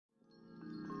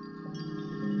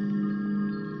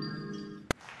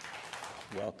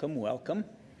Welcome, welcome.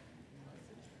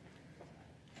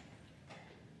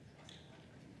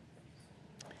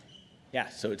 Yeah,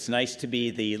 so it's nice to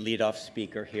be the lead-off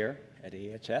speaker here at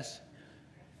AHS.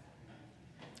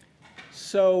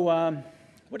 So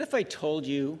what if I told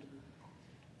you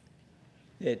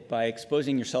that by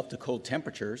exposing yourself to cold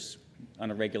temperatures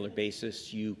on a regular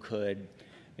basis, you could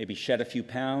maybe shed a few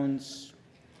pounds,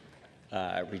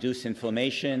 reduce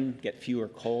inflammation, get fewer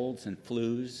colds and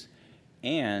flus,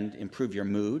 and improve your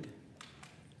mood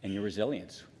and your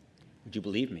resilience? Would you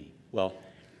believe me? Well,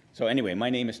 so anyway, my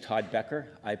name is Todd Becker.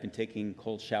 I've been taking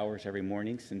cold showers every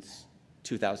morning since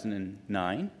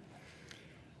 2009.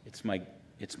 It's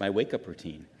my wake-up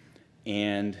routine.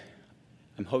 And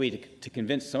I'm hoping to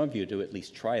convince some of you to at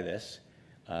least try this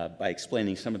by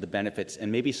explaining some of the benefits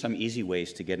and maybe some easy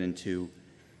ways to get into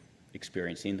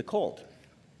experiencing the cold.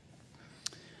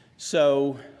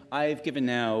 So I've given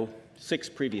now 6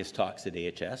 previous talks at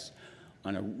AHS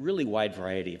on a really wide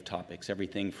variety of topics,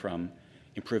 everything from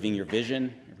improving your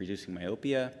vision, reducing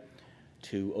myopia,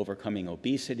 to overcoming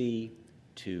obesity,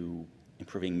 to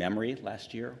improving memory.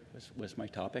 Last year was my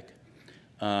topic.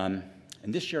 And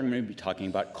this year I'm going to be talking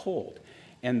about cold.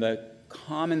 And the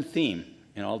common theme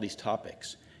in all these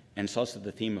topics, and it's also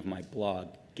the theme of my blog,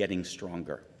 Getting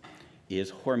Stronger,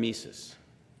 is hormesis.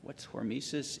 What's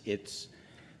hormesis? It's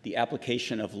the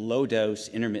application of low-dose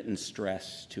intermittent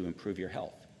stress to improve your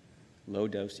health.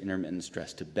 Low-dose intermittent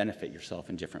stress to benefit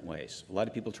yourself in different ways. A lot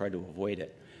of people try to avoid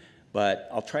it, but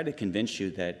I'll try to convince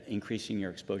you that increasing your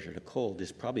exposure to cold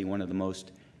is probably one of the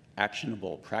most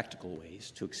actionable, practical ways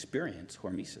to experience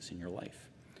hormesis in your life.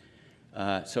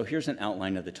 So here's an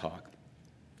outline of the talk.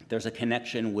 There's a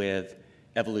connection with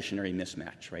evolutionary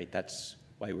mismatch, right? That's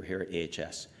why we're here at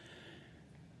AHS.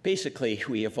 Basically,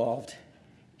 we evolved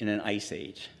in an ice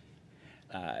age.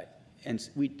 And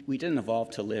we didn't evolve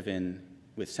to live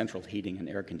with central heating and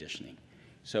air conditioning.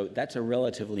 So that's a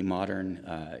relatively modern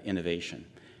innovation,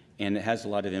 and it has a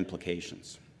lot of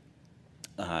implications.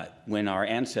 When our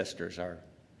ancestors, our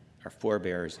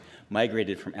forebears,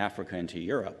 migrated from Africa into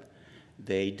Europe,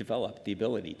 they developed the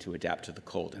ability to adapt to the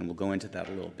cold, and we'll go into that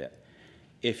a little bit.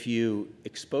 If you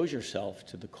expose yourself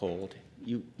to the cold,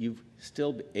 you're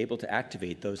still able to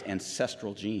activate those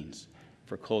ancestral genes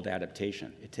for cold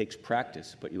adaptation. It takes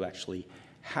practice, but you actually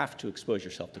have to expose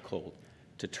yourself to cold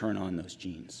to turn on those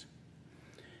genes.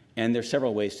 And there's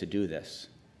several ways to do this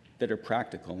that are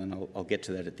practical, and I'll get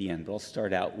to that at the end, but I'll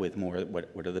start out with more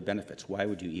what are the benefits? Why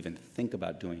would you even think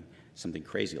about doing something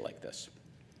crazy like this?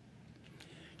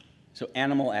 So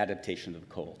animal adaptation to the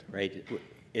cold, right?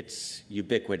 It's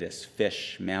ubiquitous.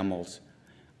 Fish, mammals,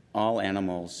 all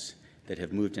animals that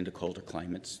have moved into colder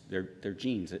climates, their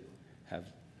genes that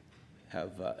have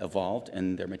evolved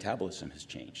and their metabolism has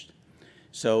changed.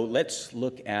 So let's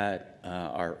look at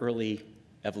our early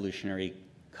evolutionary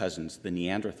cousins, the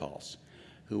Neanderthals,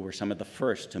 who were some of the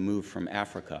first to move from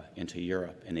Africa into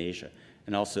Europe and Asia,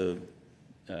 and also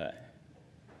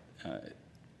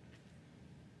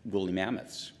woolly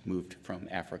mammoths moved from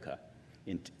Africa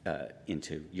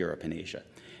into Europe and Asia.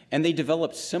 And they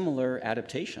developed similar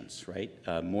adaptations, right?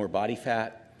 More body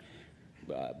fat,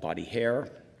 body hair.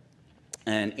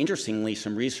 And interestingly,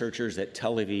 some researchers at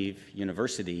Tel Aviv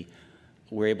University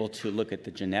were able to look at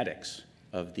the genetics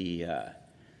of the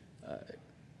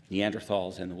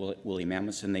Neanderthals and the woolly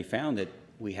mammoths, and they found that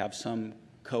we have some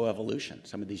coevolution.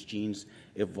 Some of these genes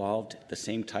evolved the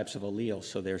same types of alleles.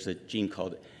 So there's a gene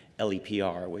called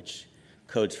LEPR, which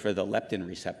codes for the leptin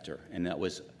receptor, and that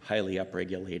was highly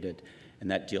upregulated,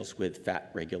 and that deals with fat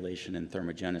regulation and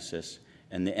thermogenesis.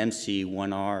 And the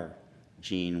MC1R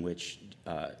gene, which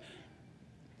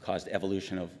caused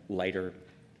evolution of lighter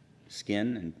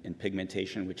skin and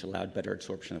pigmentation, which allowed better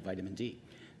absorption of vitamin D.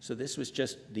 So this was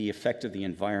just the effect of the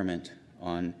environment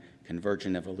on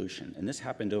convergent evolution. And this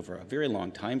happened over a very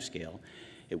long time scale.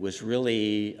 It was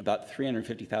really about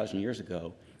 350,000 years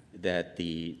ago that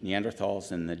the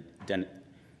Neanderthals and the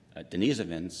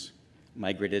Denisovans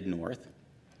migrated north,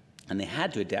 and they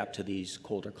had to adapt to these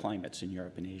colder climates in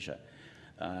Europe and Asia.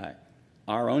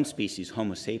 Our own species,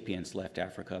 Homo sapiens, left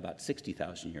Africa about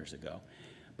 60,000 years ago,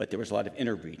 but there was a lot of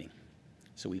interbreeding.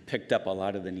 So we picked up a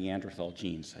lot of the Neanderthal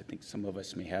genes. I think some of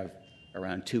us may have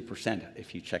around 2%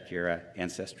 if you check your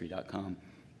ancestry.com.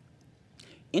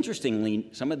 Interestingly,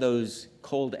 some of those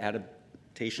cold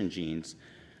adaptation genes,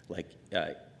 like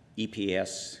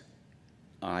EPSI,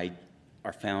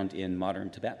 are found in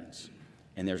modern Tibetans.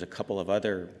 And there's a couple of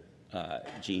other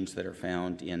genes that are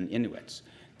found in Inuits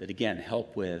that, again,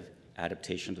 help with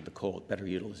adaptation to the cold, better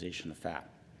utilization of fat.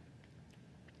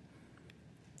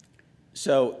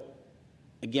 So,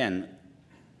 again,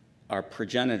 our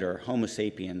progenitor, Homo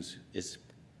sapiens, is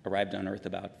arrived on Earth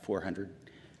about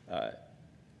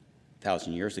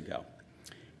 400,000 years ago,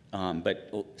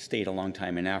 but stayed a long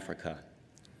time in Africa.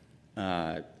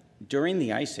 During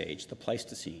the Ice Age, the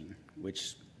Pleistocene,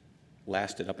 which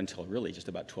lasted up until really just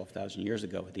about 12,000 years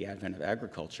ago with the advent of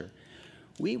agriculture,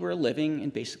 we were living in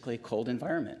basically a cold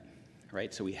environment,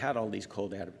 right? So we had all these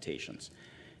cold adaptations.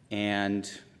 And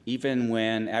even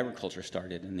when agriculture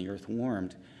started and the Earth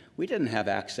warmed, we didn't have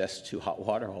access to hot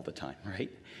water all the time,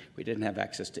 right? We didn't have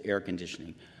access to air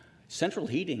conditioning. Central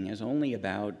heating is only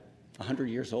about 100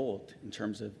 years old in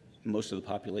terms of most of the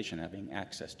population having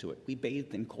access to it. We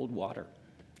bathed in cold water.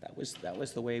 That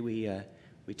was the way we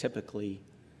typically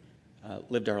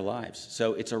lived our lives.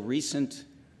 So it's a recent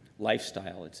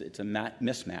lifestyle. It's a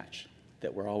mismatch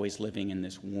that we're always living in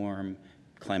this warm,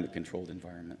 climate-controlled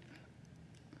environment.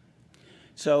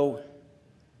 So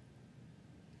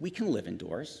we can live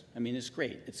indoors. I mean, it's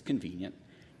great. It's convenient.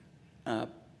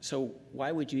 So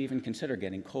why would you even consider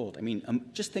getting cold? I mean,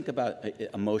 just think about it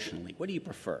emotionally. What do you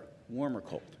prefer, warm or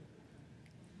cold?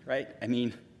 Right? I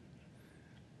mean,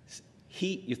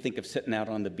 heat, you think of sitting out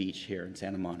on the beach here in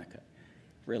Santa Monica,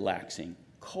 relaxing.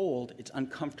 Cold, it's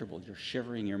uncomfortable. You're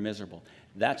shivering, you're miserable.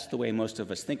 That's the way most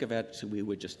of us think of it, so we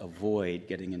would just avoid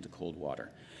getting into cold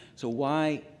water. So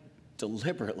why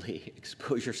deliberately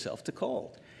expose yourself to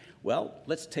cold? Well,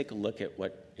 let's take a look at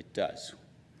what it does.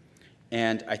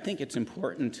 And I think it's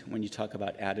important when you talk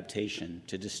about adaptation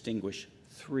to distinguish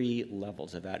 3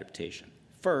 levels of adaptation.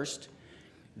 First,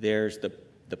 there's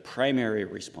the primary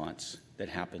response that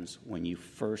happens when you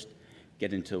first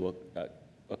get into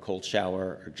a cold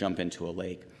shower or jump into a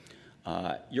lake.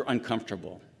 You're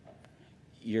uncomfortable.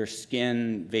 Your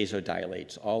skin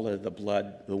vasodilates. All of the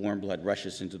blood, the warm blood,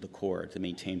 rushes into the core to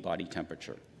maintain body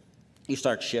temperature. You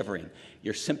start shivering.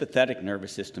 Your sympathetic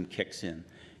nervous system kicks in.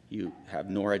 You have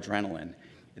noradrenaline.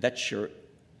 That's your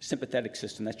sympathetic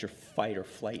system. That's your fight or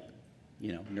flight,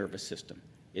 nervous system.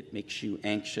 It makes you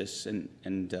anxious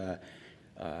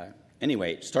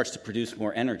anyway, it starts to produce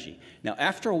more energy. Now,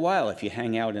 after a while, if you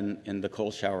hang out in the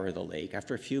cold shower or the lake,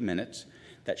 after a few minutes,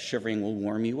 that shivering will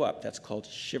warm you up. That's called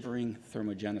shivering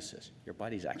thermogenesis. Your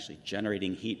body's actually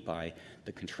generating heat by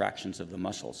the contractions of the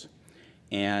muscles.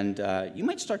 And you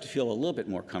might start to feel a little bit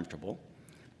more comfortable.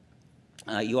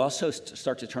 You also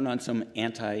start to turn on some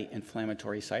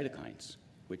anti-inflammatory cytokines,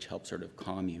 which help sort of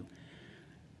calm you.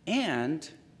 And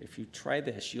if you try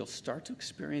this, you'll start to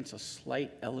experience a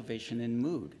slight elevation in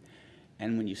mood.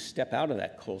 And when you step out of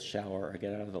that cold shower or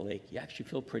get out of the lake, you actually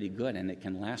feel pretty good, and it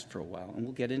can last for a while, and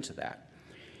we'll get into that.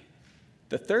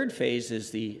 The third phase is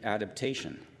the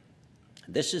adaptation.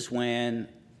 This is when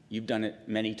you've done it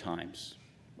many times,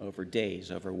 over days,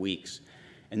 over weeks,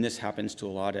 and this happens to a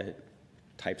lot of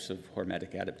types of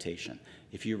hormetic adaptation.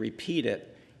 If you repeat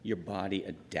it, your body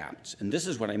adapts. And this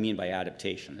is what I mean by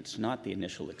adaptation. It's not the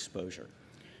initial exposure.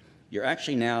 You're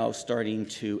actually now starting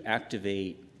to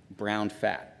activate brown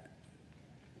fat,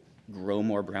 grow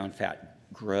more brown fat,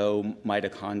 grow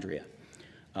mitochondria.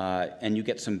 And you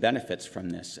get some benefits from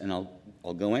this, and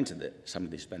I'll go into some of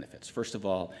these benefits. First of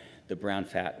all, the brown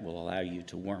fat will allow you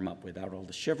to warm up without all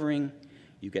the shivering.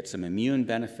 You get some immune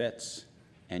benefits,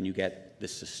 and you get the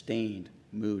sustained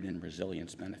mood and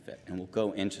resilience benefit. And we'll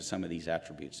go into some of these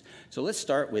attributes. So let's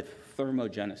start with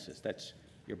thermogenesis. That's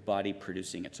your body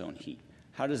producing its own heat.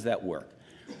 How does that work?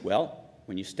 Well,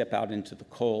 when you step out into the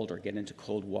cold or get into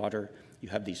cold water, you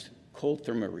have these cold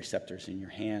thermoreceptors in your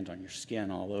hand, on your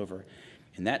skin, all over.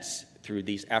 And that's through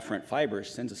these afferent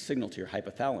fibers sends a signal to your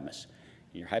hypothalamus.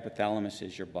 And your hypothalamus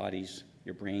is your brain's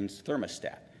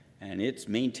thermostat. And it's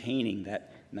maintaining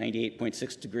that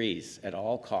 98.6 degrees at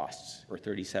all costs, or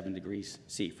 37 degrees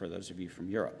C for those of you from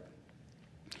Europe.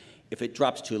 If it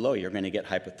drops too low, you're going to get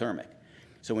hypothermic.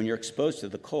 So when you're exposed to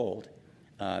the cold,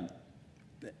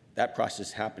 that process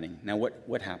is happening. Now,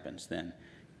 what happens then?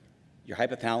 Your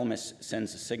hypothalamus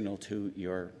sends a signal to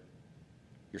your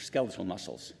skeletal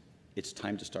muscles. It's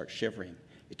time to start shivering.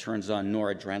 It turns on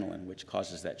noradrenaline, which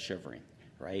causes that shivering,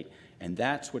 right? And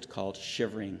that's what's called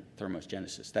shivering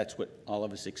thermogenesis. That's what all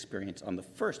of us experience on the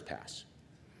first pass.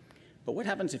 But what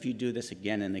happens if you do this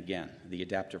again and again, the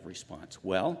adaptive response?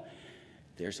 Well,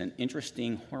 there's an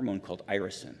interesting hormone called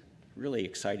irisin, really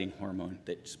exciting hormone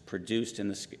that's produced in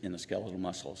the skeletal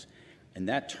muscles. And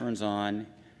that turns on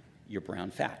your brown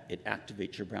fat. It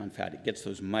activates your brown fat. It gets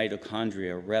those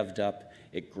mitochondria revved up.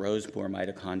 It grows more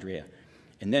mitochondria.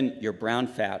 And then your brown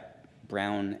fat,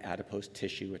 brown adipose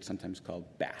tissue, it's sometimes called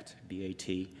BAT,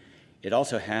 B-A-T. It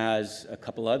also has a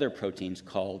couple other proteins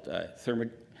called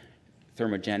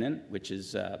thermogenin, which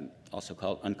is also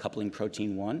called uncoupling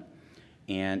protein 1,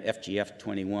 and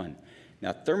FGF21.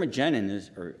 Now,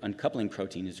 thermogenin, or uncoupling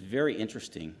protein, is very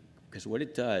interesting because what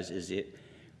it does is it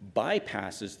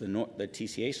bypasses the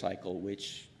TCA cycle,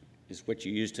 which is what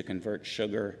you use to convert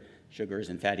sugars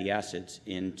and fatty acids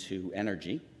into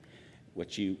energy.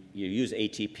 What you use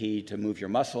ATP to move your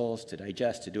muscles, to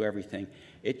digest, to do everything.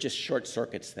 It just short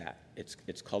circuits that.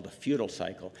 It's called a feudal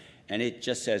cycle. And it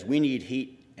just says, we need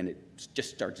heat, and it just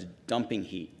starts dumping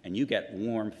heat. And you get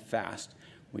warm fast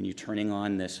when you're turning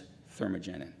on this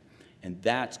thermogenin. And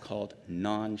that's called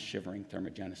non-shivering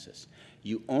thermogenesis.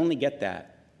 You only get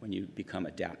that when you become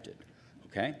adapted,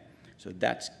 okay? So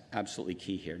that's absolutely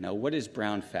key here. Now, what is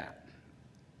brown fat?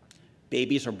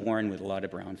 Babies are born with a lot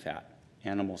of brown fat.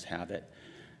 Animals have it.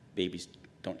 Babies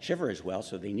don't shiver as well,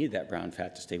 so they need that brown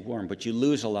fat to stay warm, but you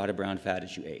lose a lot of brown fat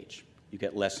as you age. You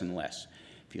get less and less.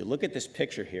 If you look at this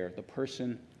picture here, the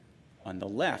person on the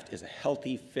left is a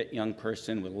healthy, fit young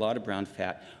person with a lot of brown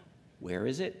fat. Where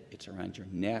is it? It's around your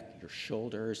neck, your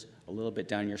shoulders, a little bit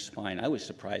down your spine. I was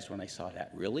surprised when I saw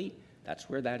that. Really? That's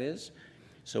where that is?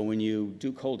 So when you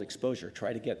do cold exposure,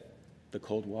 try to get the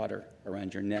cold water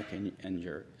around your neck and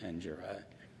your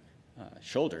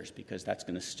shoulders, because that's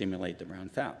going to stimulate the brown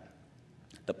fat.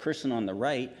 The person on the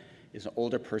right is an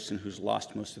older person who's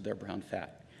lost most of their brown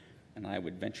fat. And I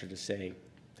would venture to say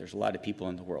there's a lot of people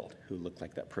in the world who look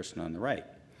like that person on the right.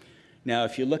 Now,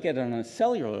 if you look at it on a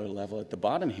cellular level at the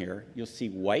bottom here, you'll see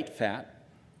white fat,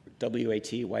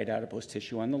 WAT, white adipose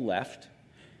tissue on the left.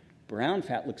 Brown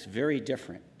fat looks very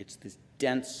different. It's this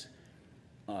dense,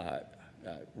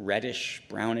 reddish,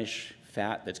 brownish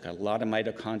fat that's got a lot of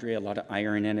mitochondria, a lot of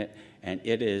iron in it, and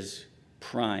it is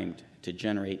primed to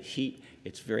generate heat.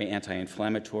 It's very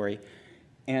anti-inflammatory.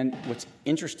 And what's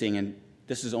interesting, and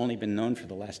this has only been known for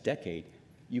the last decade,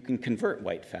 you can convert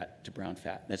white fat to brown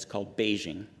fat. That's called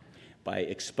beiging by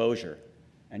exposure.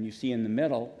 And you see in the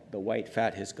middle, the white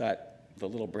fat has got the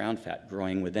little brown fat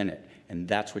growing within it. And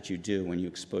that's what you do when you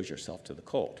expose yourself to the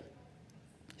cold.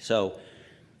 So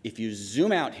if you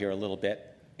zoom out here a little bit,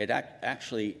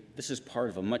 actually, this is part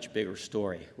of a much bigger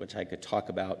story, which I could talk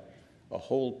about a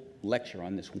whole lecture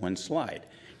on this one slide.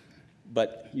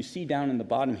 But you see down in the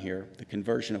bottom here, the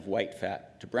conversion of white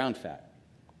fat to brown fat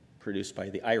produced by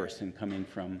the irisin coming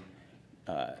from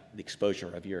the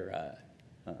exposure of your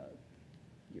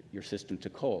system to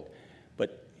cold.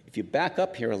 But if you back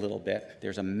up here a little bit,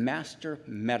 there's a master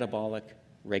metabolic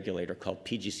regulator called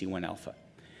PGC1 alpha.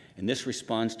 And this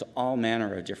responds to all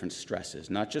manner of different stresses,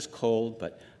 not just cold,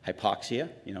 but hypoxia,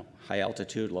 high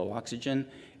altitude, low oxygen,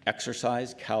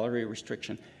 exercise, calorie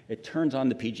restriction. It turns on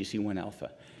the PGC1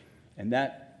 alpha. And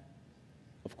that,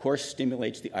 of course,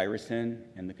 stimulates the irisin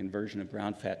and the conversion of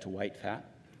brown fat to white fat.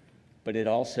 But it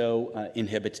also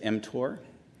inhibits mTOR.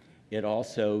 It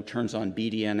also turns on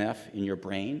BDNF in your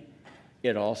brain.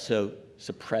 It also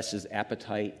suppresses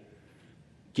appetite,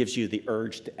 gives you the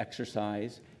urge to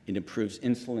exercise. It improves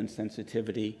insulin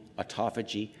sensitivity,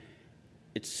 autophagy.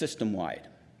 It's system-wide.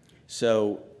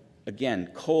 So again,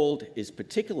 cold is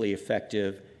particularly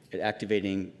effective at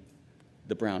activating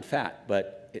the brown fat,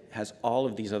 but it has all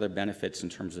of these other benefits in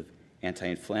terms of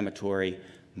anti-inflammatory,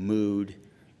 mood,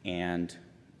 and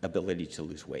ability to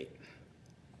lose weight.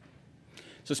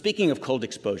 So speaking of cold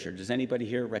exposure, does anybody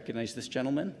here recognize this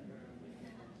gentleman?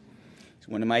 He's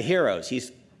one of my heroes.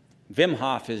 Wim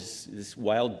Hof is this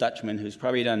wild Dutchman who's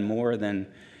probably done more than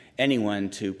anyone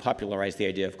to popularize the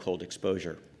idea of cold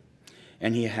exposure.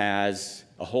 And he has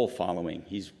a whole following.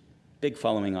 He's big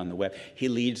following on the web. He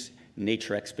leads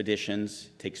nature expeditions,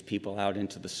 takes people out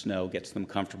into the snow, gets them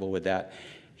comfortable with that.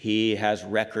 He has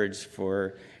records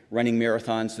for running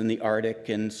marathons in the Arctic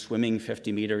and swimming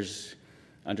 50 meters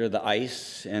under the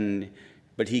ice,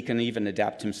 but he can even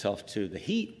adapt himself to the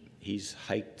heat. He's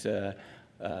hiked,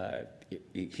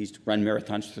 he's run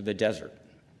marathons through the desert.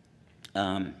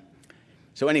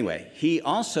 So anyway,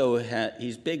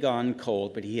 he's big on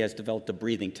cold, but he has developed a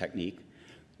breathing technique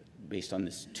based on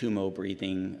this Tumo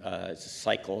breathing,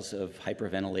 cycles of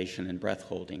hyperventilation and breath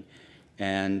holding.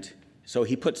 And so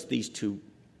he puts these two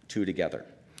together.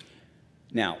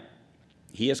 Now,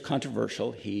 he is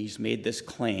controversial. He's made this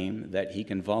claim that he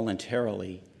can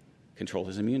voluntarily control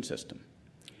his immune system.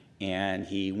 And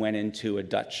he went into a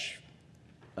Dutch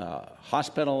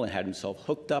hospital and had himself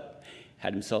hooked up,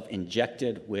 had himself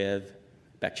injected with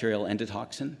bacterial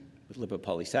endotoxin, with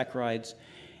lipopolysaccharides.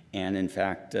 And in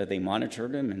fact, they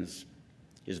monitored him, and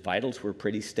his vitals were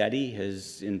pretty steady.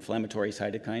 His inflammatory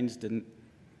cytokines didn't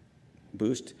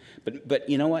boost. But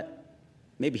you know what?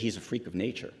 Maybe he's a freak of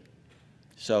nature.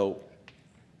 So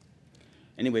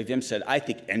anyway, Wim said, I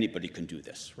think anybody can do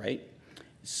this, right?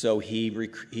 So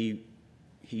he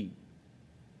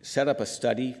set up a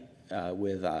study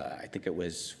with, I think it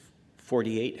was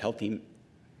 48 healthy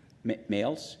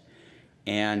males,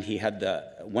 and he had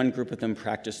one group of them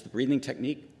practice the breathing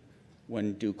technique,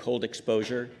 one do cold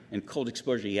exposure. And cold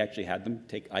exposure, he actually had them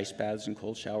take ice baths and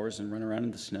cold showers and run around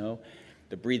in the snow.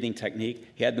 The breathing technique,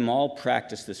 he had them all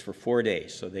practice this for 4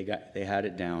 days, so they had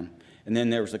it down. And then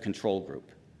there was a control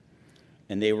group,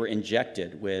 and they were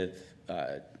injected with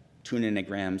 2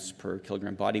 nanograms per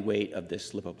kilogram body weight of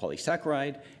this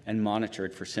lipopolysaccharide and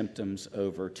monitored for symptoms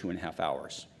over 2.5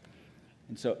 hours.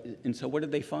 And so what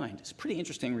did they find? It's a pretty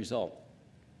interesting result.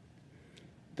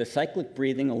 The cyclic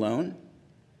breathing alone,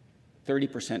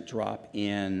 30% drop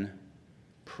in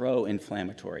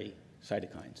pro-inflammatory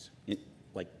cytokines,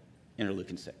 like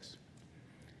interleukin-6.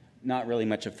 Not really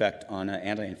much effect on an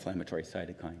anti-inflammatory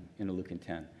cytokine,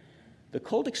 interleukin-10. The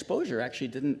cold exposure actually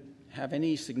didn't have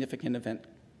any significant effect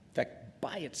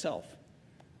by itself.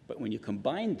 But when you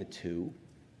combined the two,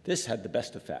 this had the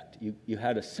best effect. You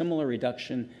had a similar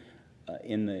reduction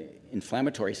in the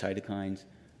inflammatory cytokines,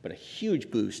 but a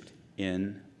huge boost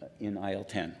in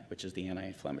IL-10, which is the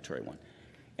anti-inflammatory one.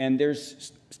 And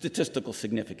there's statistical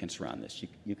significance around this.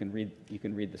 You can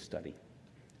read the study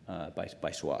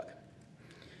by Swag.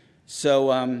 So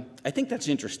I think that's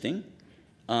interesting.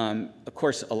 Of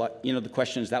course, the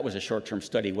question is, that was a short-term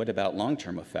study. What about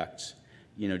long-term effects?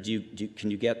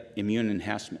 Can you get immune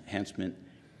enhancement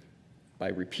by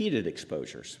repeated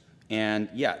exposures? And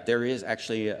yeah, there is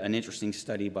actually an interesting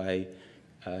study by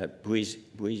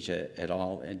Buij et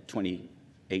al. In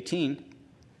 2018,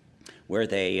 where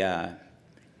they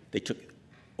took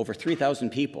over 3,000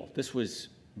 people. This was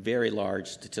a very large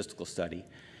statistical study,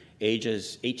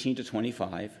 ages 18 to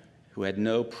 25, who had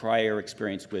no prior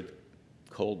experience with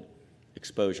cold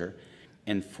exposure,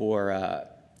 and for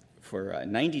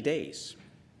 90 days,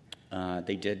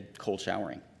 they did cold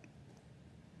showering.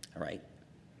 All right,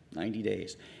 90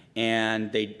 days.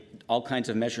 And they all kinds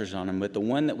of measures on them, but the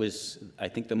one that was, I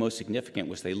think, the most significant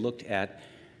was they looked at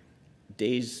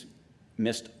days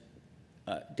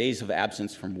of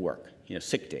absence from work,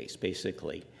 sick days,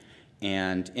 basically.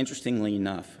 And interestingly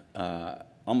enough,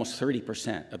 almost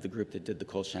 30% of the group that did the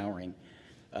cold showering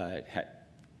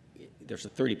there's a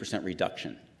 30%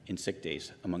 reduction in sick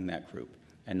days among that group,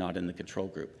 and not in the control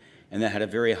group. And that had a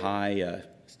very high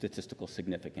statistical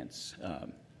significance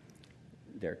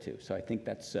there too. So I think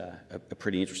that's a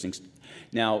pretty interesting.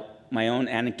 Now, my own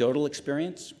anecdotal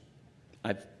experience,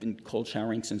 I've been cold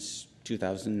showering since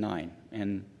 2009,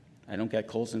 and I don't get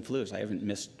colds and flus. I haven't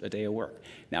missed a day of work.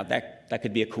 Now, that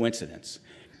could be a coincidence,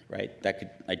 right?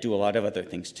 I do a lot of other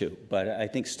things too, but I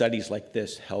think studies like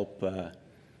this help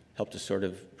to sort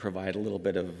of provide a little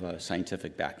bit of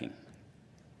scientific backing.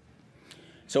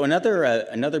 So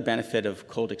another benefit of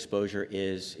cold exposure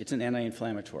is it's an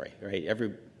anti-inflammatory, right?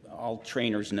 All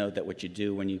trainers know that what you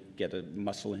do when you get a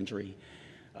muscle injury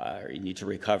or you need to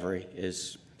recover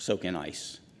is soak in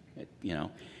ice,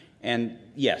 And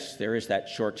yes, there is that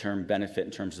short-term benefit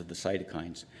in terms of the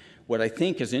cytokines. What I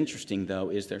think is interesting,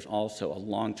 though, is there's also a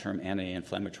long-term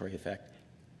anti-inflammatory effect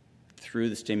through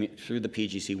the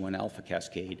PGC1 alpha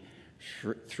cascade,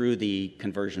 through the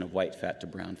conversion of white fat to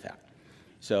brown fat.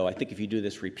 So I think if you do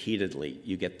this repeatedly,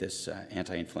 you get this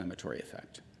anti-inflammatory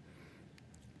effect.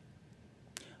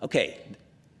 Okay,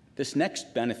 this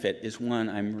next benefit is one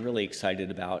I'm really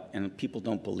excited about, and people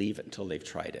don't believe it until they've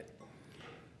tried it.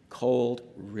 Cold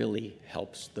really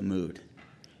helps the mood.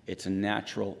 It's a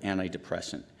natural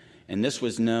antidepressant. And this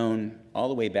was known all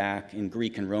the way back in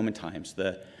Greek and Roman times.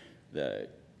 The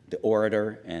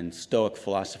orator and Stoic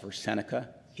philosopher Seneca,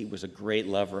 he was a great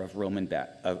lover of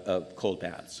of cold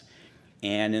baths.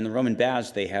 And in the Roman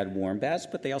baths, they had warm baths,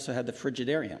 but they also had the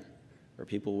frigidarium, where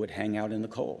people would hang out in the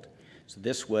cold. So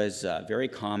this was very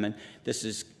common.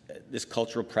 This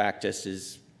cultural practice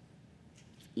is,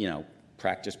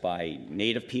 practiced by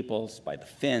native peoples, by the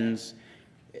Finns.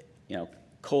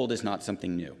 Cold is not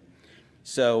something new.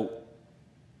 So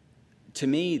to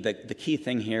me, the key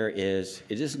thing here is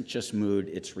it isn't just mood,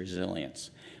 it's resilience.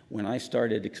 When I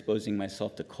started exposing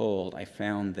myself to cold, I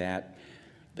found that,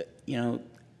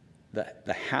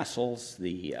 the hassles,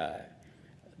 the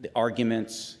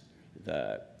arguments,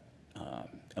 the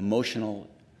emotional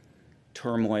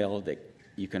turmoil that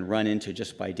you can run into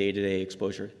just by day-to-day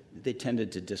exposure, they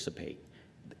tended to dissipate.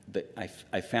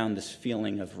 I found this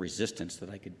feeling of resistance that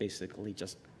I could basically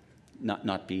just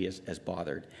not be as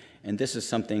bothered. And this is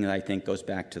something that I think goes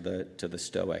back to the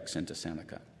Stoics and to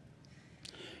Seneca.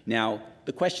 Now,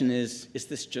 the question is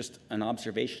this just an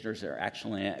observation, or is there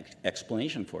actually an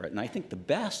explanation for it? And I think the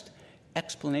best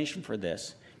explanation for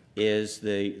this is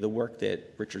the work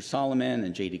that Richard Solomon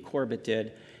and J.D. Corbett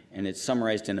did, and it's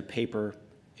summarized in a paper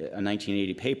a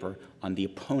 1980 paper on the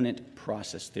opponent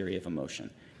process theory of emotion.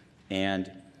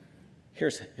 And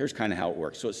here's kind of how it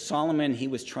works. So Solomon, he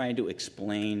was trying to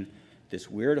explain this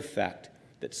weird effect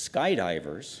that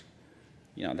skydivers,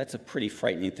 you know, that's a pretty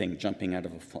frightening thing, jumping out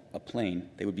of a plane.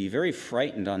 They would be very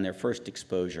frightened on their first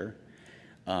exposure.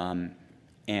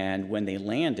 And when they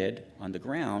landed on the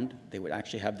ground, they would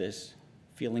actually have this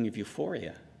feeling of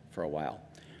euphoria for a while.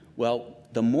 Well,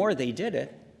 the more they did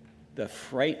it, the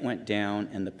fright went down,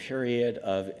 and the period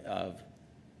of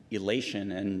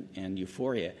elation and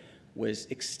euphoria was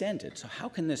extended. So how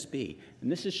can this be?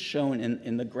 And this is shown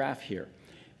in the graph here.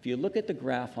 If you look at the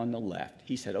graph on the left,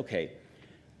 he said, okay,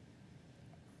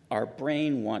 our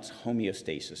brain wants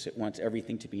homeostasis. It wants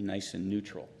everything to be nice and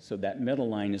neutral. So that middle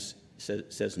line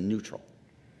says neutral.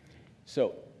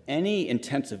 So any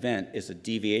intense event is a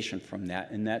deviation from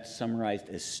that, and that's summarized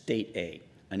as state A,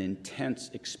 an intense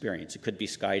experience. It could be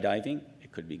skydiving.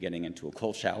 It could be getting into a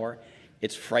cold shower.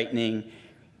 It's frightening.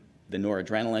 The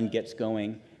noradrenaline gets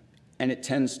going, and it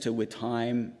tends to, with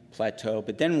time, plateau.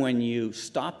 But then when you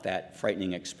stop that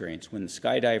frightening experience, when the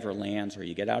skydiver lands or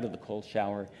you get out of the cold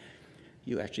shower,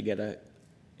 you actually get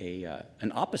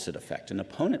an opposite effect, an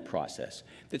opponent process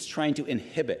that's trying to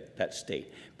inhibit that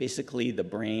state. Basically, the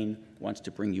brain wants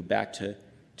to bring you back to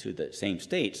the same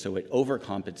state, so it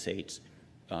overcompensates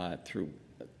through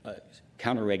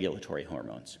counter-regulatory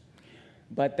hormones.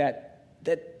 But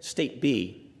that state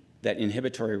B, that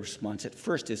inhibitory response, at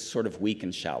first is sort of weak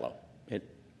and shallow. It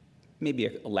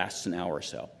maybe lasts an hour or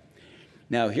so.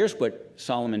 Now, here's what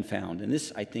Solomon found, and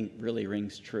this, I think, really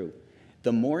rings true.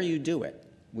 The more you do it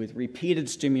with repeated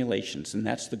stimulations, and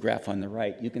that's the graph on the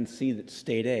right, you can see that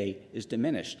state A is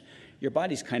diminished. Your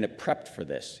body's kind of prepped for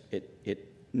this.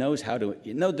 It knows how to,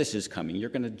 you know this is coming.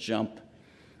 You're going to jump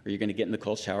or you're going to get in the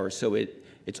cold shower, so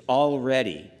it's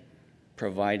already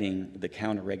providing the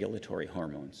counter-regulatory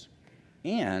hormones.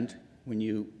 And when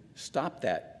you stop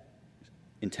that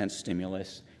intense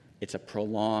stimulus, it's a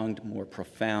prolonged, more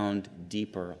profound,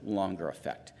 deeper, longer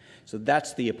effect. So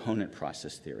that's the opponent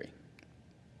process theory.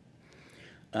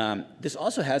 This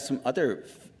also has some other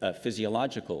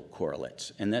physiological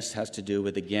correlates, and this has to do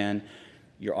with, again,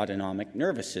 your autonomic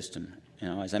nervous system. You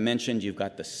know, as I mentioned, you've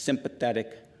got the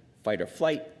sympathetic fight or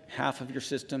flight half of your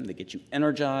system that gets you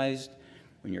energized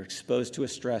when you're exposed to a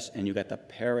stress, and you've got the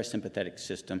parasympathetic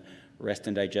system, rest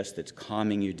and digest, that's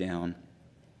calming you down.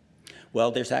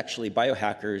 Well, there's actually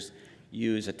biohackers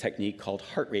use a technique called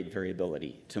heart rate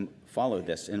variability to follow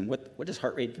this. And what is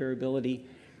heart rate variability?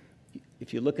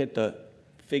 If you look at the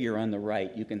figure on the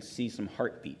right, you can see some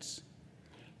heartbeats.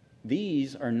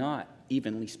 These are not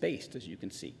evenly spaced, as you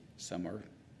can see. Some are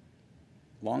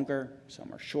longer,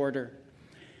 some are shorter.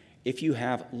 If you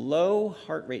have low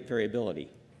heart rate variability,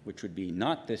 which would be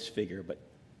not this figure, but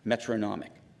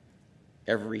metronomic,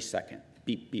 every second,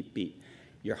 beat, beat, beat,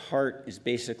 your heart is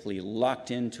basically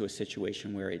locked into a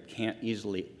situation where it can't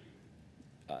easily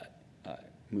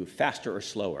move faster or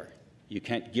slower. You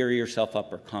can't gear yourself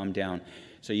up or calm down.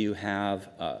 So you have,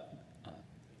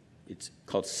 it's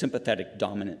called sympathetic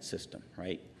dominant system,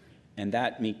 right? And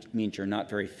that means you're not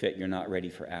very fit, you're not ready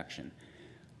for action.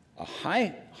 A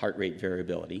high heart rate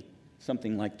variability,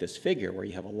 something like this figure where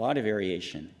you have a lot of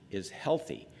variation, is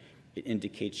healthy. It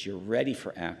indicates you're ready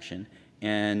for action.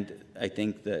 And I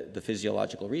think the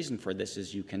physiological reason for this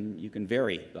is you can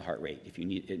vary the heart rate if you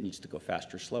need, it needs to go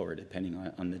faster or slower depending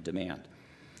on the demand.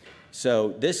 So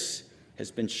this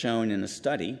has been shown in a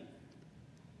study,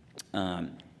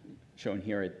 shown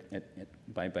here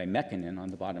by Mekinen on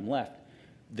the bottom left,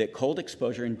 that cold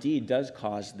exposure indeed does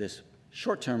cause this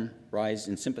short-term rise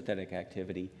in sympathetic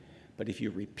activity, but if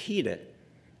you repeat it,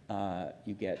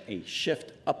 you get a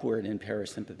shift upward in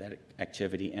parasympathetic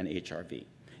activity and HRV.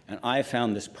 And I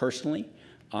found this personally.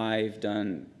 I've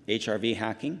done HRV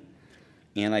hacking,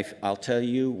 and I'll tell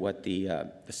you what the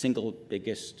single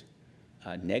biggest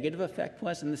negative effect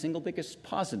was and the single biggest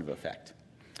positive effect.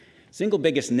 Single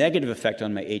biggest negative effect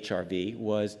on my HRV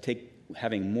was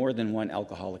having more than one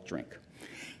alcoholic drink.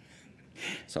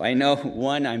 So I know,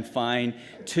 1, I'm fine.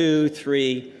 2,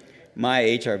 3, my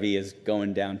HRV is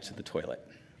going down to the toilet.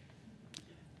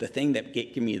 The thing that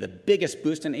gave me the biggest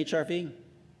boost in HRV,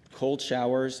 cold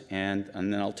showers, and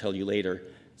then I'll tell you later,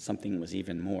 something was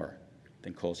even more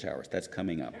than cold showers. That's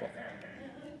coming up.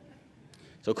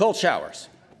 So cold showers.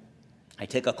 I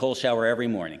take a cold shower every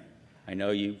morning. I know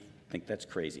you think that's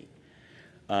crazy.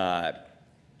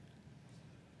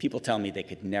 People tell me they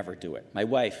could never do it. My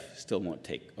wife still won't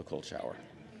take a cold shower.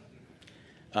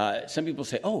 Some people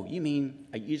say, oh, you mean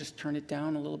you just turn it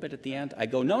down a little bit at the end? I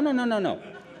go, no, no.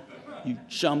 You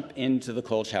jump into the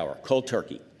cold shower, cold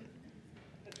turkey.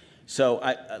 So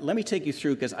let me take you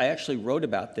through, because I actually wrote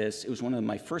about this. It was one of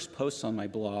my first posts on my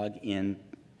blog in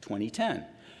 2010.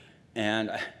 And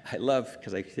I love,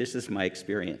 because this is my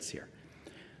experience here.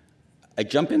 I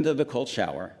jump into the cold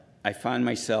shower. I find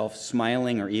myself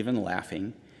smiling or even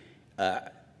laughing. I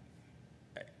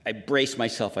brace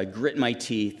myself. I grit my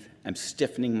teeth. I'm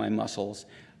stiffening my muscles.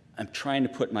 I'm trying to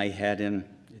put my head in.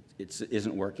 It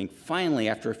isn't working. Finally,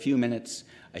 after a few minutes,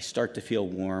 I start to feel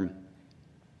warm.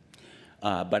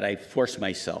 But I force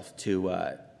myself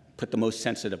to put the most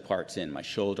sensitive parts in, my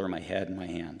shoulder, my head, and my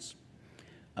hands.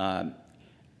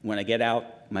 When I get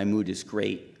out, my mood is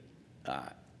great.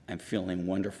 I'm feeling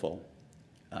wonderful.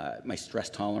 My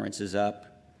stress tolerance is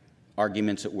up.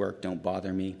 Arguments at work don't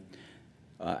bother me.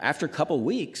 After a couple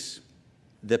weeks,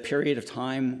 the period of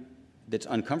time that's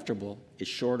uncomfortable is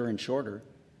shorter and shorter,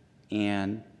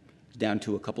 and down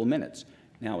to a couple minutes.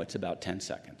 Now it's about 10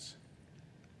 seconds.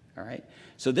 All right?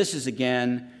 So this is,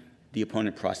 again, the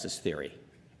opponent process theory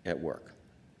at work.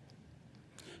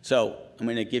 So I'm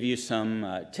going to give you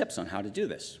some tips on how to do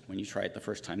this when you try it the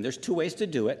first time. There's two ways to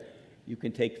do it. You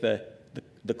can take the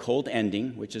cold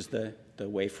ending, which is the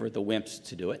way for the wimps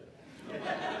to do it.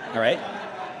 All right?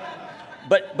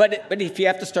 But if you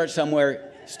have to start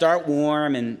somewhere, start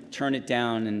warm and turn it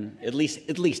down and at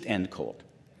least end cold.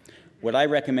 What I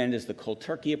recommend is the cold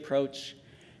turkey approach.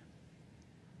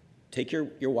 Take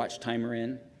your watch timer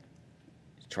in.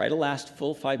 Try to last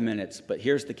full 5 minutes, but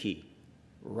here's the key.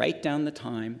 Write down the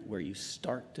time where you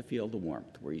start to feel the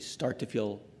warmth, where you start to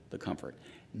feel the comfort.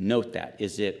 Note that.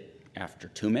 Is it after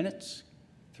 2 minutes,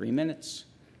 3 minutes?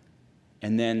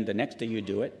 And then the next day you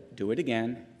do it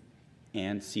again,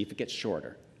 and see if it gets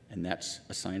shorter. And that's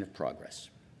a sign of progress.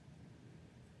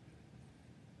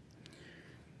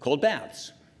 Cold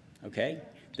baths, okay?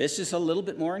 This is a little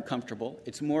bit more uncomfortable.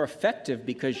 It's more effective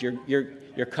because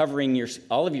you're covering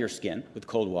all of your skin with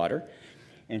cold water.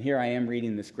 And here I am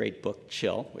reading this great book,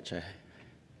 Chill, which I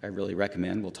really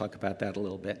recommend. We'll talk about that a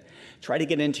little bit. Try to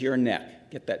get into your neck,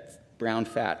 get that brown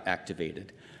fat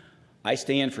activated. I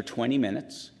stay in for 20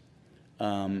 minutes,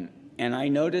 and I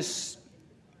noticed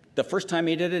the first time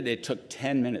I did it, it took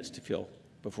 10 minutes to feel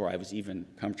before I was even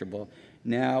comfortable.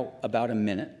 Now, about a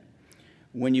minute.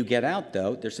 When you get out,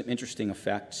 though, there's some interesting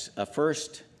effects.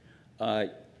 First,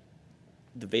 the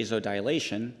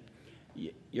vasodilation,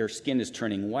 your skin is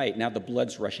turning white. Now the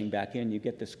blood's rushing back in. You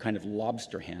get this kind of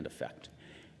lobster hand effect.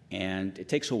 And it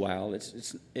takes a while.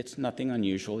 It's nothing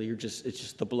unusual. It's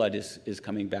just the blood is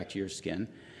coming back to your skin.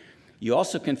 You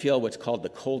also can feel what's called the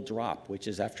cold drop, which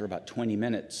is after about 20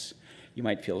 minutes, you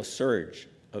might feel a surge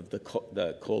of the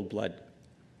cold blood,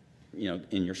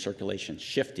 in your circulation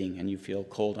shifting, and you feel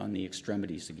cold on the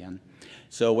extremities again.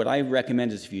 So what I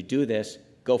recommend is if you do this,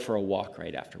 go for a walk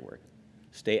right afterward.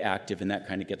 Stay active, and that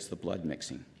kind of gets the blood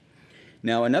mixing.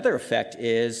 Now, another effect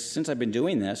is, since I've been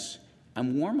doing this,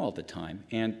 I'm warm all the time.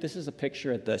 And this is a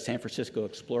picture at the San Francisco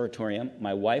Exploratorium.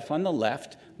 My wife on the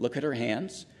left, look at her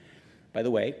hands. By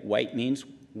the way, white means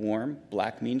warm,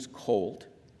 black means cold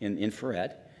in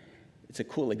infrared. It's a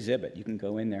cool exhibit. You can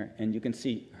go in there, and you can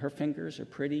see her fingers are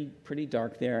pretty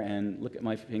dark there, and look at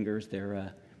my fingers.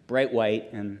 They're bright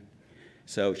white, and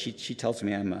so she tells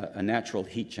me I'm a natural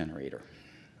heat generator.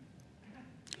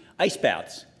 Ice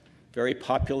baths, very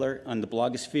popular on the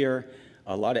blogosphere.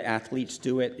 A lot of athletes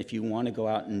do it. If you want to go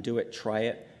out and do it, try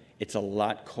it. It's a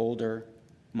lot colder.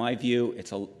 My view,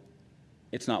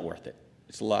 it's not worth it.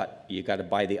 It's a lot. You got to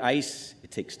buy the ice.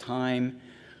 It takes time.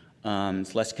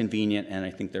 It's less convenient, and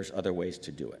I think there's other ways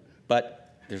to do it.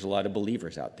 But there's a lot of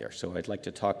believers out there, so I'd like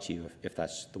to talk to you if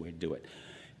that's the way to do it.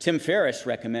 Tim Ferriss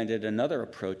recommended another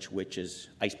approach, which is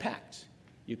ice packs.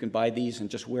 You can buy these and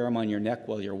just wear them on your neck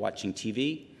while you're watching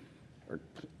TV or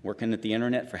working at the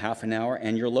internet for half an hour,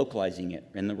 and you're localizing it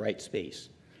in the right space,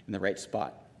 in the right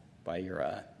spot by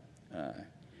your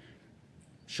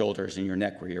shoulders and your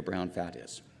neck where your brown fat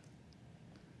is.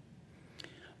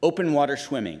 Open water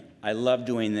swimming. I love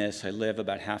doing this. I live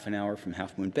about half an hour from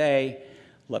Half Moon Bay.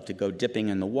 Love to go dipping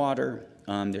in the water.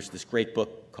 There's this great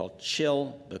book called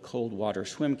Chill, The Cold Water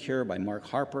Swim Cure by Mark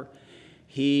Harper.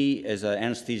 He is an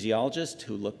anesthesiologist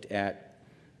who looked at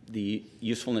the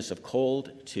usefulness of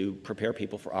cold to prepare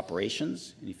people for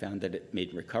operations, and he found that it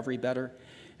made recovery better.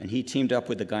 And he teamed up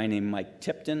with a guy named Mike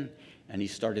Tipton, and he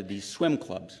started these swim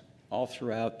clubs all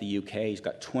throughout the UK. He's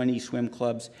got 20 swim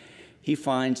clubs. He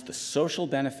finds the social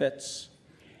benefits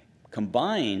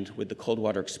combined with the cold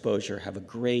water exposure have a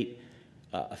great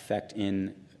effect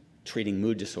in treating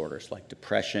mood disorders like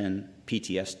depression,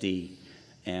 PTSD,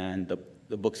 and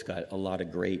the book's got a lot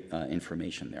of great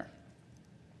information there.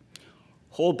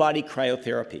 Whole body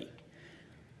cryotherapy.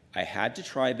 I had to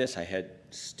try this. I had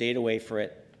stayed away from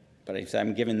it, but I said,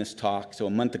 I'm giving this talk. So a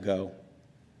month ago,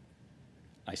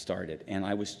 I started, and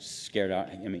I was scared out.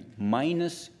 I mean,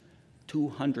 minus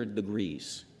 200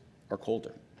 degrees or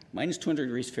colder, minus 200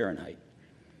 degrees Fahrenheit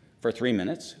for 3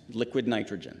 minutes, liquid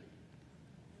nitrogen.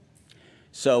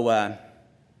 So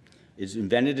it's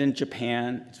invented in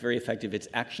Japan. It's very effective. It's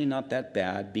actually not that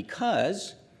bad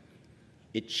because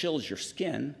it chills your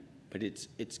skin, but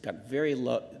it's got very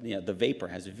low, the vapor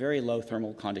has a very low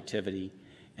thermal conductivity,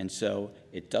 and so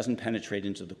it doesn't penetrate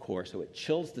into the core. So it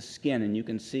chills the skin, and you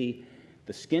can see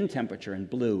the skin temperature in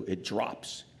blue, it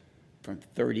drops from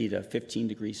 30 to 15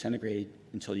 degrees centigrade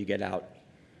until you get out.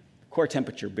 Core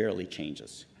temperature barely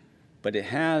changes, but it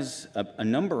has a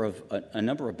number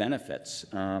of benefits.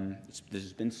 This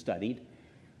has been studied.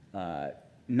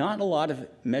 Not a lot of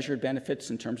measured benefits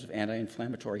in terms of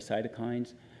anti-inflammatory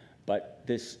cytokines, but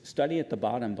this study at the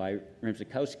bottom by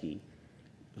Rimzikowski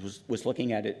was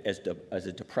looking at it as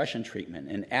a depression treatment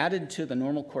and added to the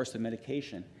normal course of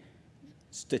medication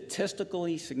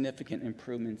statistically significant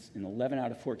improvements in 11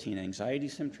 out of 14 anxiety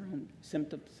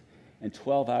symptoms and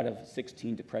 12 out of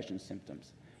 16 depression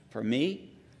symptoms. For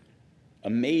me,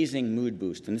 amazing mood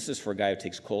boost, and this is for a guy who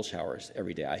takes cold showers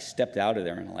every day. I stepped out of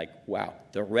there and I'm like, wow,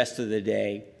 the rest of the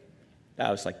day, that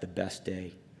was like the best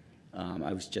day.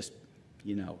 I was just,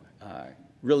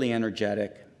 really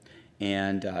energetic.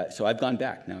 And so I've gone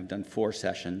back now. I've done 4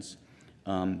 sessions.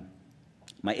 My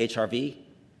HRV,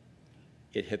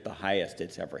 it hit the highest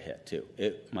it's ever hit, too.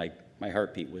 My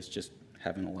heartbeat was just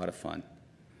having a lot of fun.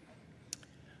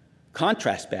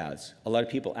 Contrast baths. A lot of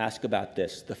people ask about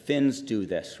this. The Finns do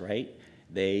this, right?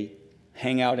 They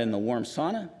hang out in the warm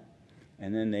sauna,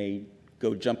 and then they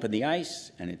go jump in the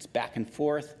ice, and it's back and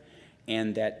forth,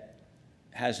 and that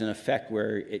has an effect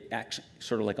where it acts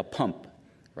sort of like a pump,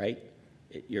 right?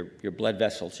 Your blood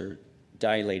vessels are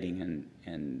dilating,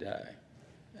 and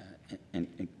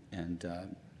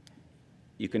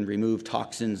you can remove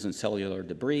toxins and cellular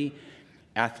debris.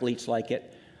 Athletes like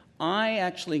it. I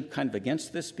actually kind of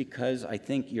against this because I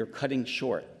think you're cutting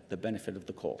short the benefit of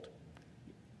the cold,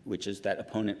 which is that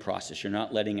opponent process. You're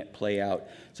not letting it play out.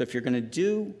 So if you're going to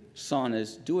do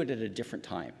saunas, do it at a different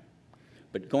time.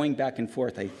 But going back and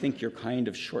forth, I think you're kind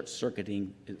of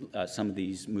short-circuiting some of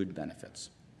these mood benefits.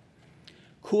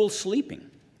 Cool sleeping.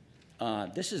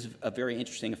 This is a very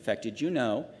interesting effect. Did you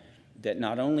know that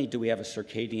not only do we have a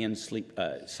circadian sleep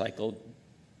cycle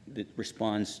that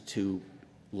responds to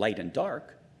light and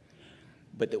dark,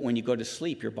 but that when you go to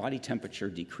sleep, your body temperature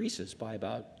decreases by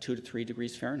about 2 to 3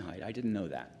 degrees Fahrenheit. I didn't know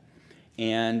that.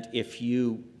 And if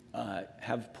you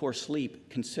have poor sleep,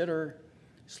 consider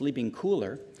sleeping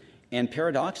cooler. And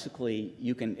paradoxically,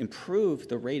 you can improve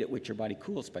the rate at which your body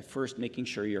cools by first making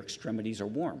sure your extremities are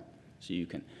warm. So you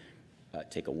can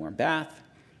take a warm bath.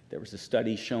 There was a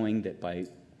study showing that by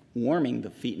warming the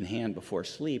feet and hand before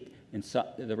sleep,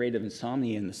 the rate of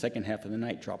insomnia in the second half of the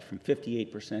night dropped from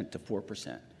 58% to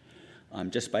 4%.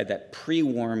 Just by that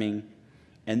pre-warming,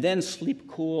 and then sleep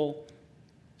cool,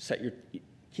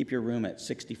 keep your room at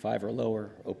 65 or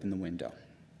lower, open the window.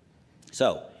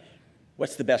 So,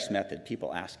 what's the best method?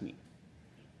 People ask me.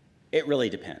 It really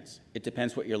depends. It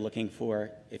depends what you're looking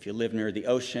for. If you live near the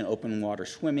ocean, open water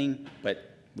swimming,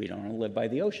 but we don't want to live by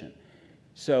the ocean.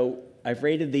 So I've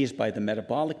rated these by the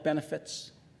metabolic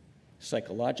benefits,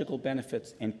 psychological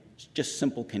benefits, and just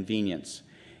simple convenience.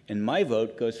 And my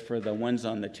vote goes for the ones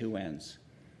on the 2 ends.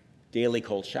 Daily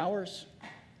cold showers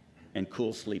and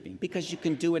cool sleeping, because you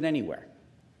can do it anywhere.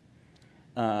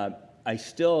 I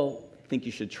still think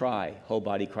you should try whole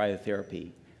body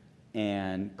cryotherapy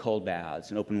and cold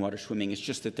baths and open water swimming. It's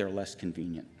just that they're less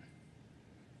convenient.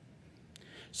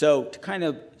 So to kind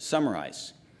of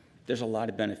summarize, there's a lot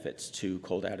of benefits to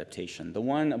cold adaptation. The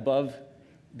one above,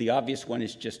 the obvious one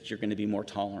is just you're going to be more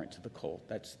tolerant to the cold.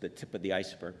 That's the tip of the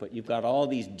iceberg. But you've got all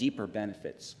these deeper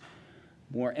benefits.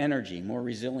 More energy, more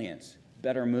resilience,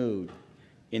 better mood,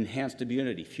 enhanced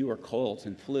immunity, fewer colds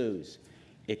and flus.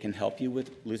 It can help you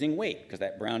with losing weight because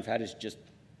that brown fat is just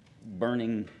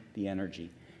burning the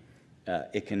energy.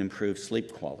 It can improve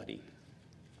sleep quality.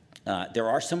 There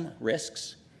are some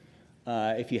risks.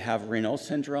 If you have Raynaud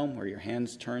syndrome, where your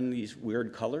hands turn these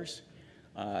weird colors,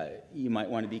 you might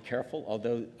want to be careful,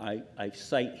 although I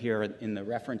cite here in the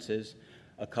references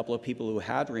a couple of people who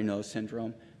had Raynaud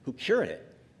syndrome who cured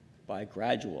it by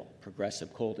gradual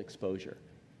progressive cold exposure.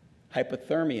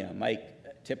 Hypothermia,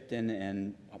 Mike Tipton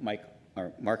and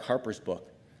Mark Harper's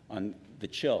book on the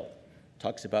chill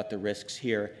talks about the risks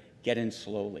here. Get in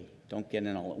slowly. Don't get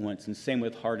in all at once. And same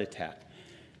with heart attack.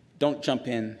 Don't jump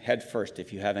in head first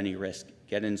if you have any risk.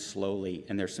 Get in slowly.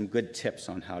 And there's some good tips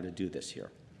on how to do this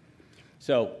here.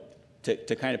 So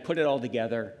to kind of put it all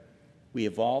together, we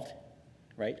evolved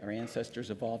right? Our ancestors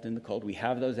evolved in the cold. We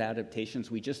have those adaptations.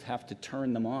 We just have to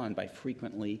turn them on by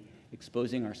frequently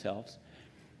exposing ourselves.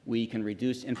 We can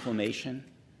reduce inflammation,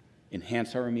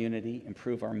 enhance our immunity,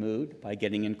 improve our mood by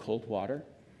getting in cold water.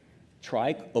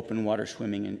 Try open water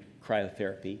swimming and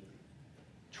cryotherapy.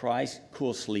 Try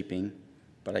cool sleeping.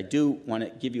 But I do want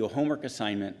to give you a homework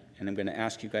assignment, and I'm going to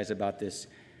ask you guys about this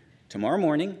tomorrow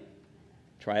morning.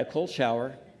 Try a cold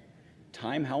shower.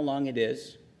 Time how long it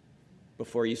is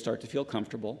before you start to feel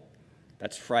comfortable.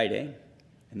 That's Friday.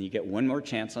 And you get one more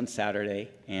chance on Saturday,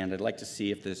 and I'd like to see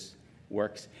if this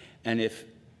works. And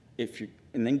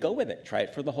and then go with it. Try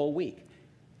it for the whole week.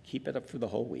 Keep it up for the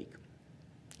whole week.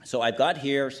 So I've got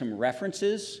here some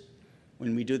references.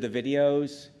 When we do the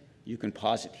videos, you can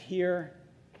pause it here.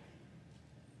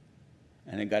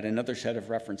 And I got another set of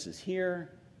references here.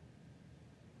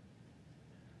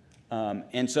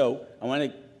 And so I want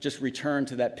to just return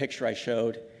to that picture I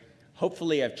showed.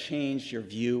 Hopefully I've changed your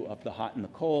view of the hot and the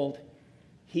cold.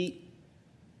 Heat,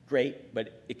 great,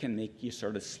 but it can make you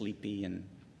sort of sleepy and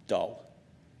dull.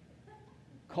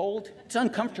 Cold, it's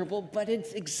uncomfortable, but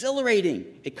it's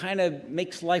exhilarating. It kind of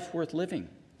makes life worth living.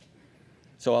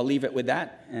 So I'll leave it with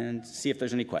that and see if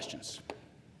there's any questions.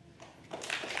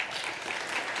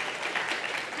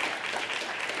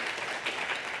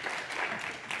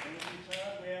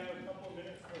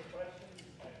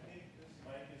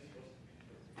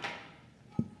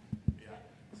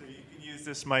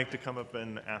 This mic to come up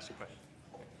and ask a question.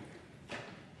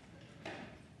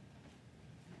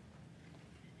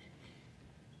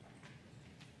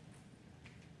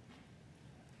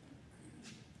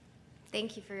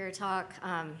 Thank you for your talk.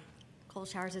 Cold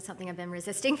showers is something I've been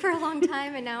resisting for a long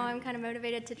time, and now I'm kind of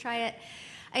motivated to try it.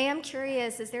 I am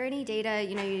curious, is there any data,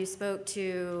 you spoke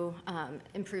to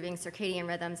improving circadian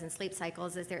rhythms and sleep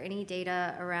cycles. Is there any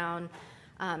data around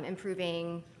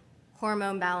improving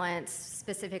hormone balance,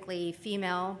 specifically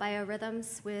female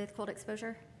biorhythms with cold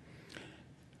exposure?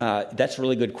 That's a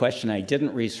really good question. I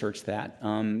didn't research that.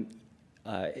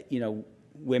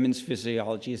 Women's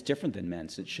physiology is different than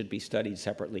men's. It should be studied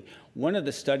separately. One of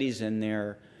the studies in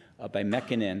there by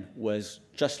Mekinen was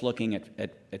just looking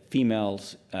at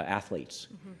females athletes.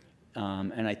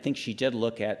 Mm-hmm. And I think she did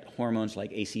look at hormones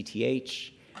like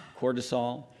ACTH,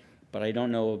 cortisol, but I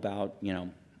don't know about,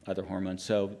 other hormones.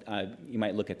 So you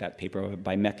might look at that paper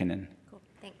by Mekinen. Cool,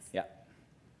 thanks. Yeah.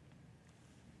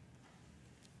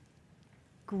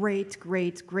 Great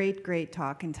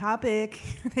talk and topic.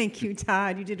 Thank you,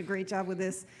 Todd. You did a great job with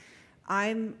this.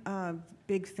 I'm a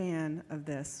big fan of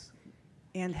this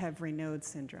and have Raynaud's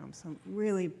syndrome. So I'm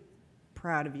really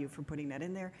proud of you for putting that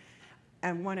in there.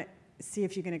 I want to see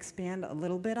if you can expand a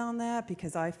little bit on that,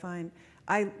 because I find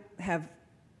I have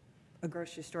a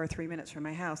grocery store 3 minutes from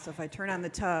my house. So if I turn on the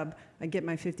tub, I get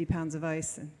my 50 pounds of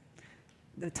ice, and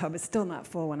the tub is still not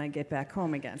full when I get back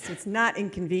home again. So it's not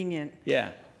inconvenient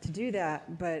to do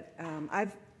that. But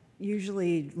I've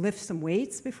usually lift some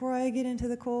weights before I get into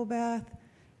the cold bath.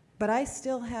 But I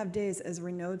still have days as a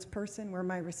Raynaud's person where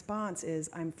my response is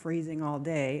I'm freezing all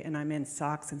day and I'm in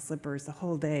socks and slippers the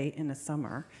whole day in the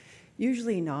summer.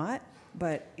 Usually not,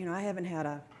 but I haven't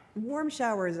had warm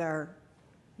showers are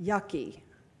yucky.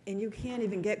 And you can't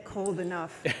even get cold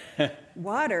enough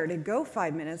water to go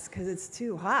 5 minutes because it's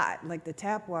too hot. Like the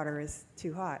tap water is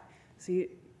too hot. So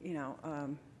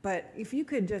but if you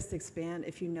could just expand,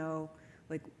 if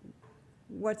like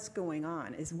what's going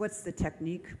on, what's the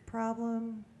technique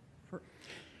problem?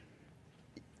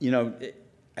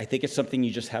 I think it's something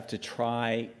you just have to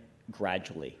try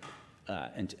gradually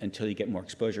until you get more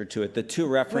exposure to it. The two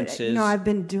references. No, I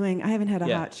haven't had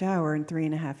a hot shower in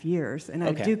 3.5 years, and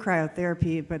I do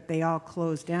cryotherapy, but they all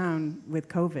closed down with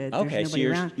COVID. Okay, so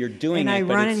you're doing it. And I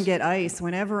run and get ice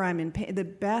whenever I'm in pain. The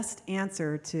best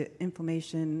answer to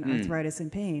inflammation, arthritis, and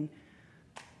pain,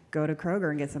 go to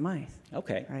Kroger and get some ice.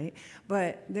 Okay. Right?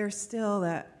 But there's still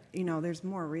that, there's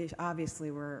more,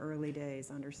 obviously we're early days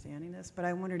understanding this, but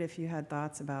I wondered if you had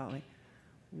thoughts about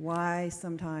why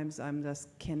sometimes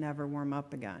can never warm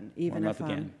up again, even if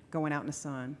I'm going out in the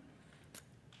sun.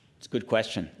 It's a good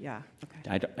question. Yeah,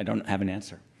 okay. I don't have an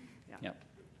answer. Yeah. Yep.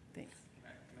 Thanks.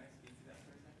 Can I speak to that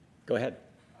for a second? Go ahead.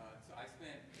 So I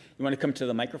spent... You want to come to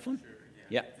the microphone? Sure,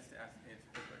 yeah. Just to answer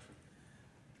the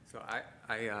question.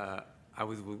 So I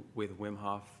was with Wim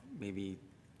Hof maybe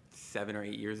 7 or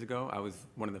 8 years ago. I was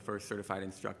one of the first certified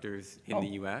instructors in the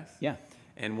U.S. Yeah.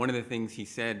 And one of the things he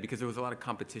said, because there was a lot of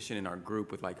competition in our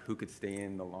group with who could stay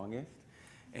in the longest,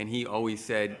 and he always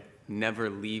said, never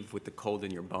leave with the cold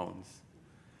in your bones.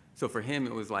 So for him,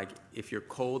 it was if you're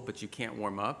cold but you can't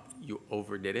warm up, you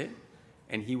overdid it,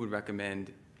 and he would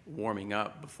recommend warming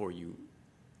up before you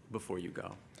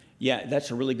go. Yeah, that's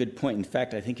a really good point. In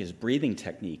fact, I think his breathing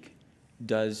technique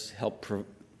does help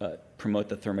promote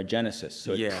the thermogenesis.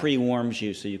 So it pre-warms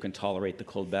you so you can tolerate the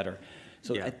cold better.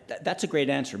 So that's a great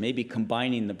answer. Maybe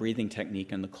combining the breathing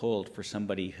technique and the cold for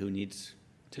somebody who needs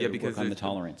to work on the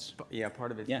tolerance.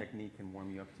 Part of his technique can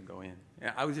warm you up to go in.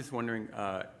 I was just wondering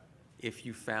if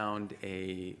you found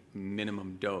a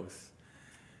minimum dose,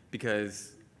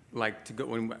 because like to go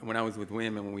when I was with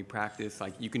Wim and when we practice,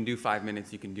 like you can do 5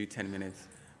 minutes, you can do 10 minutes,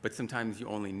 but sometimes you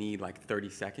only need like 30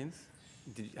 seconds.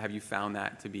 Have you found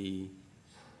that to be?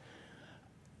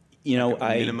 You know,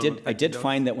 like I did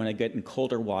find that when I get in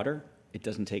colder water, it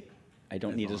doesn't take, I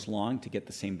don't need as long to get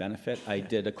the same benefit. I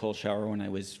did a cold shower when I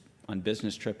was on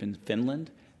business trip in Finland.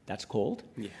 That's cold.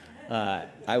 Yeah.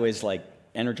 I was like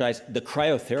energized. The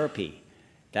cryotherapy,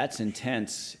 that's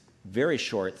intense, very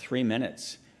short, 3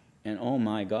 minutes. And oh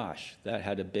my gosh, that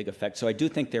had a big effect. So I do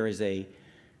think there is a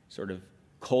sort of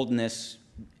coldness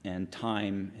and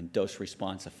time and dose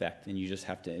response effect, and you just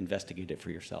have to investigate it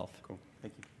for yourself. Cool,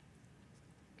 thank you.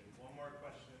 One more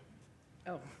question.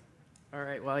 Oh, all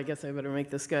right. Well, I guess I better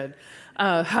make this good.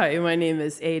 Hi, my name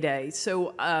is Ade.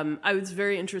 So I was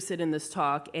very interested in this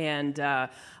talk, and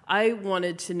I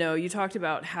wanted to know, you talked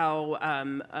about how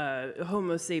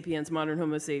Homo sapiens, modern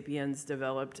Homo sapiens,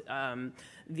 developed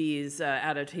these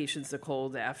adaptations to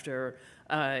cold after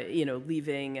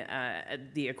leaving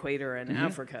the equator and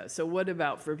Africa. So what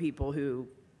about for people who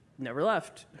never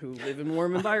left, who live in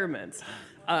warm environments?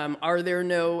 Are there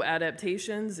no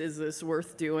adaptations? Is this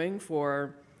worth doing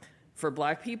for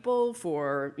Black people,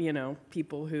 for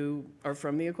people who are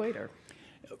from the equator?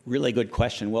 Really good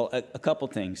question. Well, a couple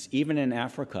things. Even in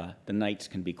Africa, the nights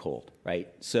can be cold, right?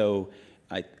 So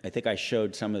I think I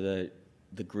showed some of the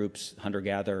groups,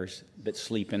 hunter-gatherers, that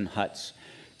sleep in huts.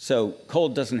 So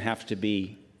cold doesn't have to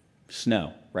be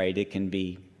snow, right? It can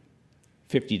be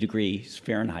 50 degrees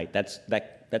Fahrenheit.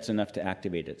 That's enough to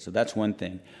activate it. So that's one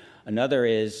thing. Another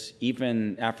is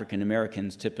even African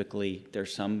Americans, typically,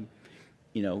 there's some,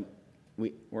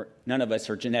 none of us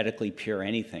are genetically pure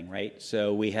anything, right?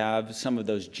 So we have some of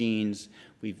those genes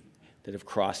that have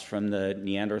crossed from the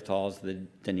Neanderthals, the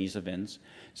Denisovans.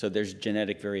 So there's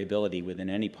genetic variability within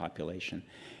any population.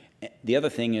 The other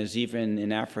thing is even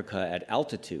in Africa at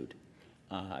altitude,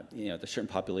 there's certain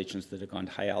populations that have gone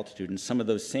to high altitude, and some of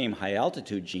those same high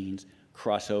altitude genes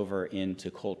cross over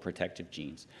into cold protective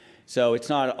genes. So it's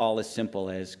not all as simple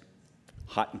as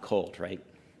hot and cold, right?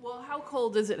 Well, how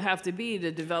cold does it have to be to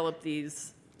develop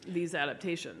these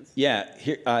adaptations? Yeah,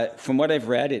 from what I've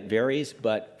read, it varies,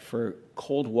 but for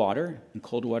cold water and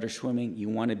cold water swimming, you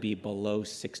want to be below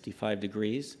 65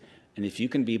 degrees. And if you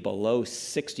can be below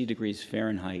 60 degrees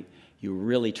Fahrenheit, you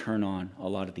really turn on a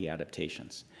lot of the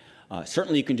adaptations.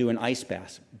 Certainly you can do an ice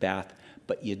bath,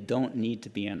 but you don't need to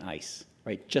be on ice,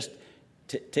 right? Just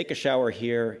take a shower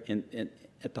here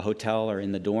at the hotel or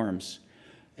in the dorms.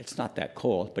 It's not that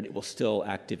cold, but it will still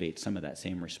activate some of that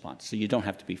same response. So you don't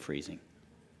have to be freezing.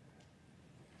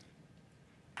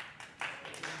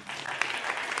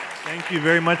 Thank you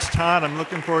very much, Todd. I'm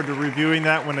looking forward to reviewing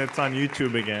that when it's on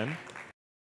YouTube again.